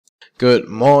Good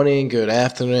morning, good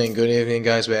afternoon, and good evening,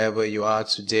 guys, wherever you are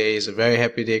today. It's a very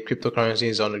happy day. Cryptocurrency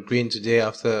is on the green today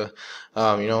after,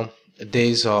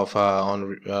 days of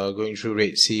going through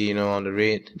Red Sea, on the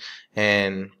red,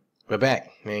 and we're back,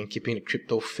 man. Keeping the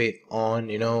crypto faith on,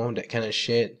 that kind of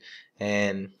shit,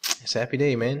 and it's a happy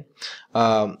day, man.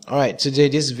 All right, today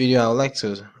this video I would like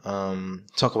to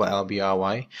talk about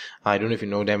LBRY. I don't know if you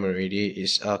know them already.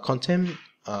 It's content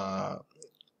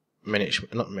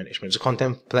it's a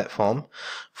content platform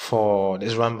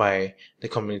that's run by the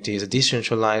community. It's a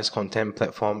decentralized content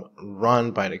platform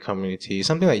run by the community,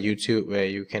 something like YouTube, where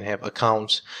you can have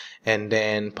accounts and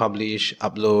then publish,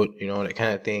 upload, that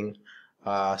kind of thing,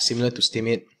 similar to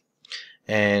steemit,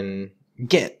 and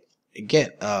get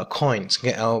coins,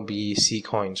 get LBC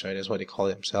coins, right? That's what they call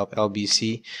themselves,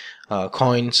 LBC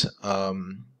coins,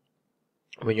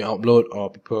 when you upload, or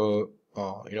people,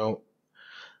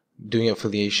 doing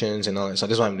affiliations and all that. So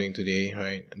that's what I'm doing today,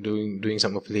 right? Doing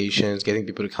some affiliations, getting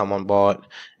people to come on board,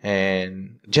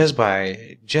 and just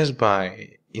by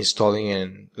installing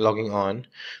and logging on,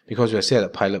 because we're still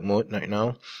at pilot mode right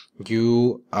now,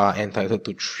 you are entitled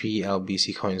to 3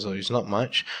 LBC coins. So it's not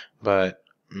much, but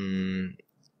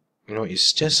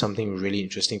it's just something really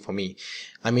interesting for me.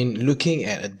 I mean, looking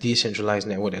at a decentralized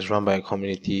network that's run by a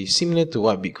community, similar to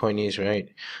what Bitcoin is, right?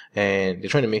 And they're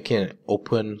trying to make it an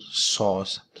open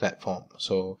source platform.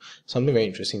 So something very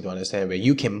interesting to understand, where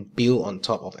you can build on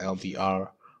top of LBRY.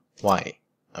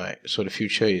 Alright, so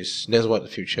that's what the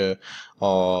future,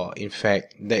 or in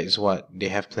fact, that is what they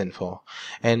have planned for.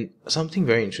 And something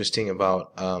very interesting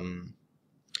about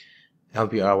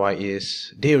LBRY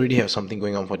is they already have something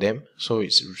going on for them, so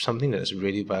it's something that's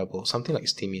really viable, something like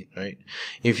steemit, right?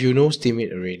 If you know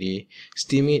steemit already,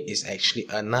 steemit is actually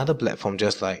another platform,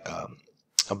 just like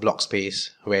a blog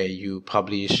space, where you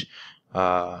publish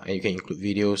and you can include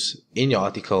videos in your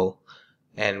article,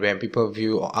 and when people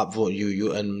view or upvote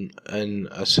you earn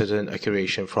a certain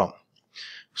accuracy from.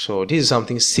 So this is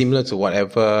something similar to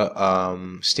whatever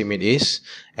steemit is.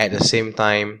 At the same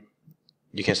time,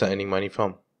 you can start earning money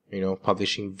from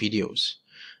publishing videos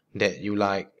that you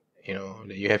like,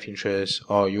 that you have interest,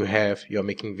 or you're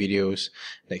making videos,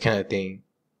 that kind of thing.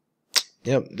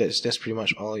 Yep, that's pretty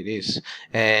much all it is.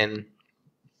 And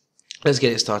let's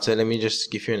get it started. Let me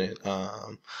just give you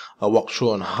a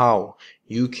walkthrough on how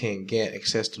you can get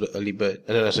access to the early bird.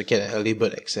 Get an early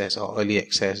bird access, or early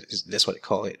access, that's what they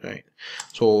call it, right?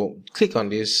 So click on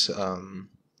this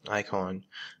icon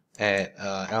at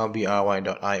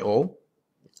LBRY.io.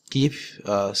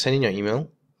 Send in your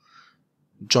email,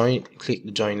 click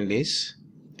the join list,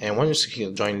 and once you click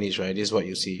the join list, right, this is what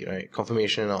you see, right?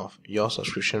 Confirmation of your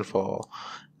subscription to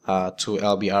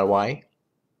LBRY.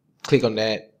 Click on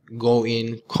that, go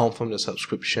in, confirm the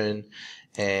subscription,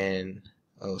 and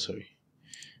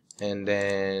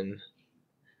then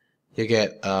you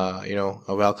get a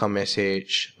welcome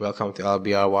message. Welcome to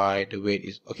LBRY. The wait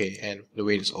is okay, and the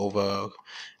wait is over.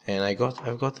 And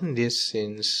I've gotten this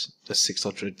since the 6th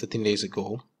or 13 days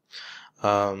ago.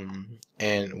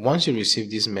 And once you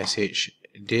receive this message,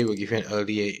 they will give you an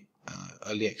early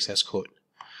access code.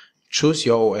 Choose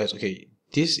your OS. Okay,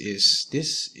 this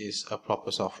is a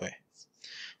proper software,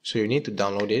 so you need to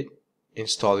download it,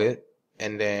 install it,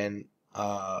 and then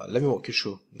let me walk you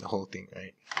through the whole thing,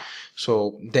 right?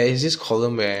 So there is this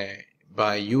column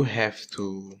whereby you have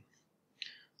to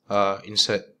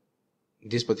insert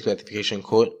this particular authentication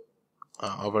code,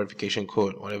 or verification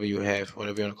code, whatever you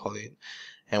want to call it.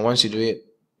 And once you do it,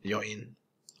 you're in.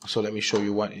 So let me show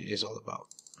you what it is all about.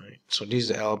 Right. So this is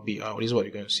the LBR. This is what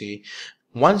you're going to see.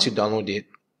 Once you download it,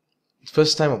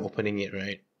 first time of opening it,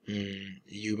 right?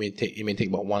 It may take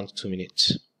about 1 to 2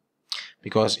 minutes,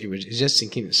 because it's just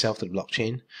syncing itself to the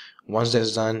blockchain. Once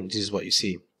that's done, this is what you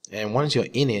see. And once you're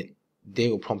in it, they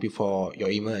will prompt you for your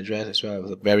email address as well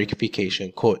as a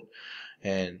verification code.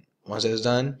 And once that's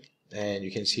done, and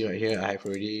you can see right here, I have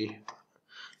already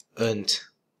earned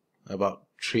about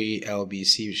 3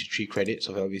 LBC, which is 3 credits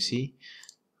of LBC.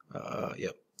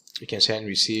 Yep, you can send,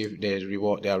 receive. There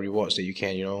are rewards that you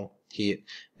can hit.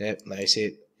 That, like I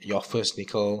said, your first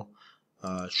nickel,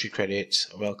 3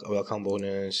 credits, welcome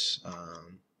bonus,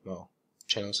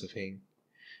 channel surfing.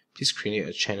 Please create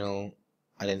a channel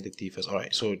identity first.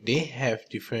 Alright, so they have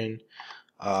different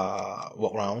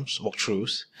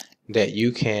walkthroughs that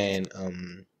you can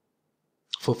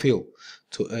fulfill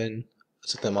to earn a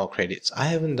certain amount of credits. I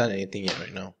haven't done anything yet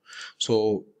right now,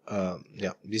 so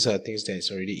yeah, these are things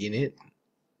that's already in it.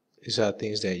 These are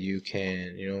things that you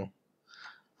can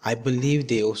I believe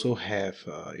they also have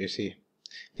you see,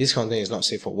 this content is not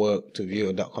safe for work. To view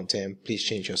adult content, please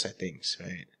change your settings,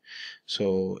 right?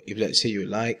 So if let's say you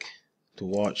like to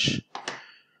watch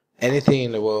anything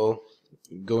in the world,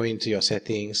 go into your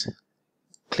settings,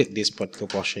 click this particular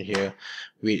portion here,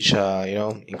 which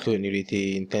include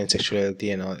nudity, intense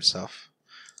sexuality, and all that stuff.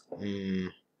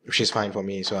 Which is fine for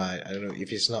me. So I don't know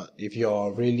if if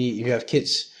you have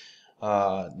kids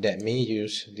that may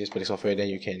use this particular software, then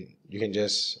you can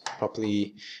just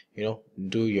properly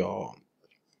do your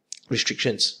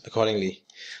restrictions accordingly.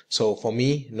 So for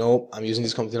me, no, I'm using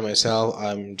this computer myself.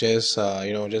 I'm just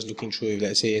just looking through. If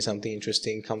let's say something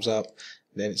interesting comes up,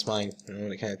 then it's mine,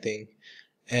 that kind of thing.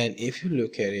 And if you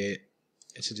look at it,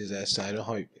 it's a disaster. I don't know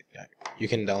how you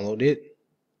can download it.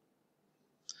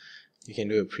 You can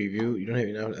do a preview. You don't have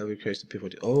enough LBRY credits to pay for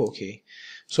it. Oh, okay.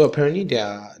 So apparently there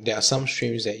are some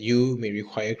streams that you may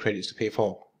require credits to pay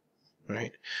for,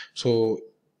 right? So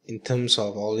in terms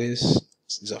of all this,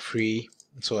 these are free.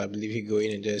 So I believe you go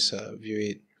in and just view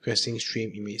it. Requesting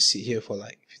stream, you may sit here for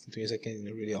like 15-20 seconds in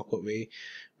a really awkward way.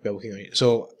 We're working on it.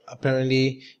 So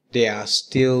apparently they are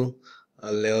still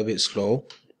a little bit slow.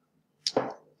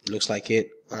 Looks like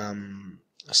it.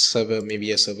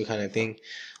 Maybe a server kind of thing.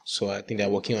 So I think they're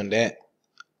working on that.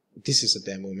 This is a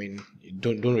demo. I mean, you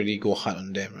don't really go hard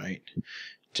on them, right?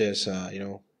 Just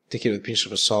take it with a pinch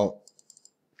of salt,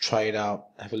 try it out,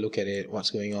 have a look at it,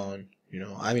 what's going on.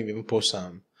 I may even post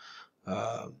some.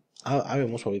 I will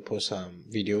most probably post some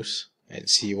videos and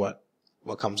see what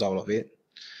comes out of it.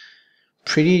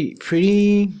 Pretty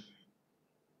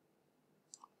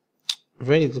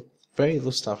very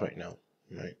little stuff right now,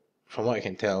 right? From what I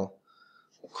can tell,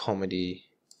 comedy.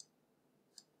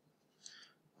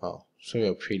 Wow, so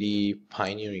we're actually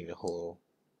pioneering the whole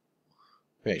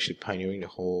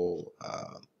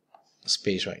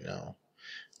space right now.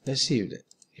 Let's see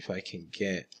if I can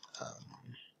get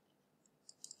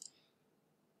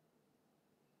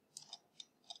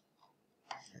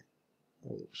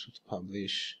so to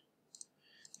publish.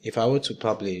 If I were to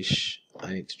publish,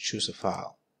 I need to choose a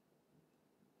file.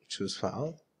 Choose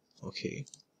file. Okay.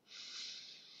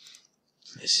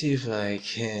 Let's see if I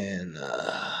can.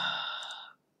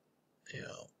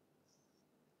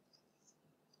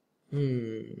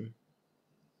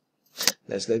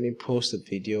 Let me post a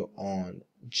video on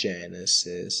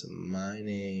Genesis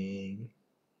mining.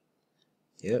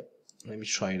 Yep. Let me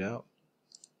try it out.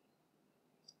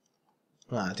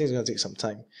 I think it's gonna take some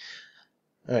time.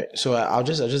 All right, so I'll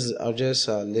just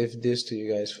leave this to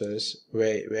you guys first,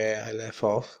 where I left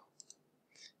off.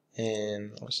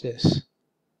 And what's this?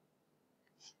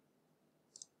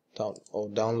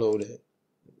 Download it.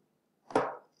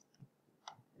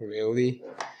 Really?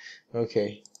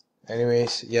 Okay.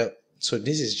 Anyways, yep. So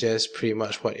this is just pretty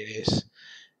much what it is,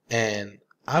 and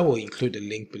I will include the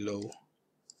link below.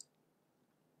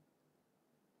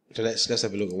 So let's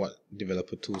have a look at what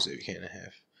developer tools that we can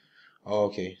have. Oh,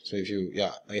 okay, so if you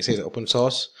like I say, it's open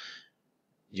source,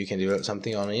 you can develop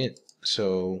something on it.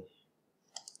 So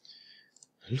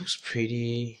it looks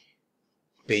pretty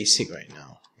basic right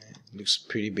now. It looks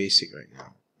pretty basic right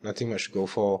now. Nothing much to go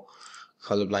for.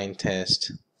 Colorblind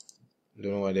test.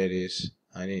 Don't know what that is.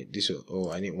 I need this.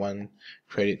 I need 1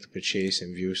 credit to purchase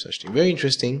and view such thing. Very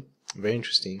interesting. Very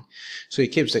interesting. So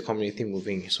it keeps the community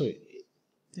moving. So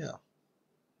yeah,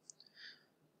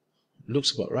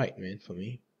 looks about right, man, for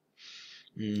me.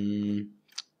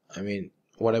 I mean,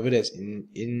 whatever that's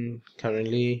in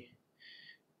currently,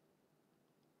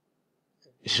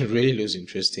 it really looks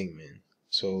interesting, man.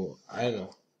 So I don't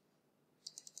know.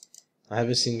 I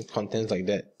haven't seen content like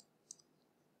that.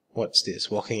 What's this?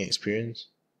 Walking experience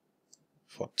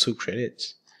for 2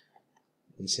 credits.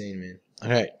 Insane, man.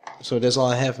 Alright, so that's all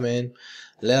I have, man.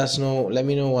 Let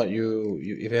me know what if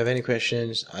you have any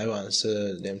questions. I will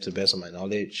answer them to the best of my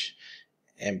knowledge.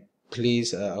 And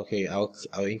please, okay, I'll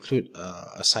include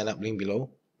a sign up link below,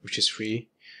 which is free.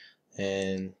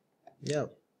 And yeah,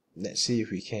 let's see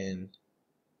if we can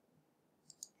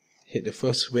hit the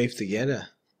first wave together.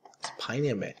 It's a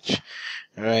pioneer match.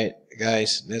 Alright,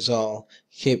 guys, that's all.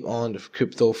 Keep on the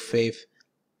crypto faith.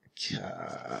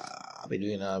 I'll be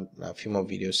doing a few more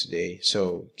videos today,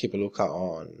 so keep a lookout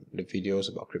on the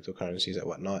videos about cryptocurrencies and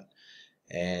whatnot.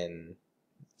 And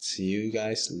see you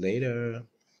guys later.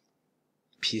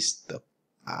 Peace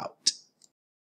out.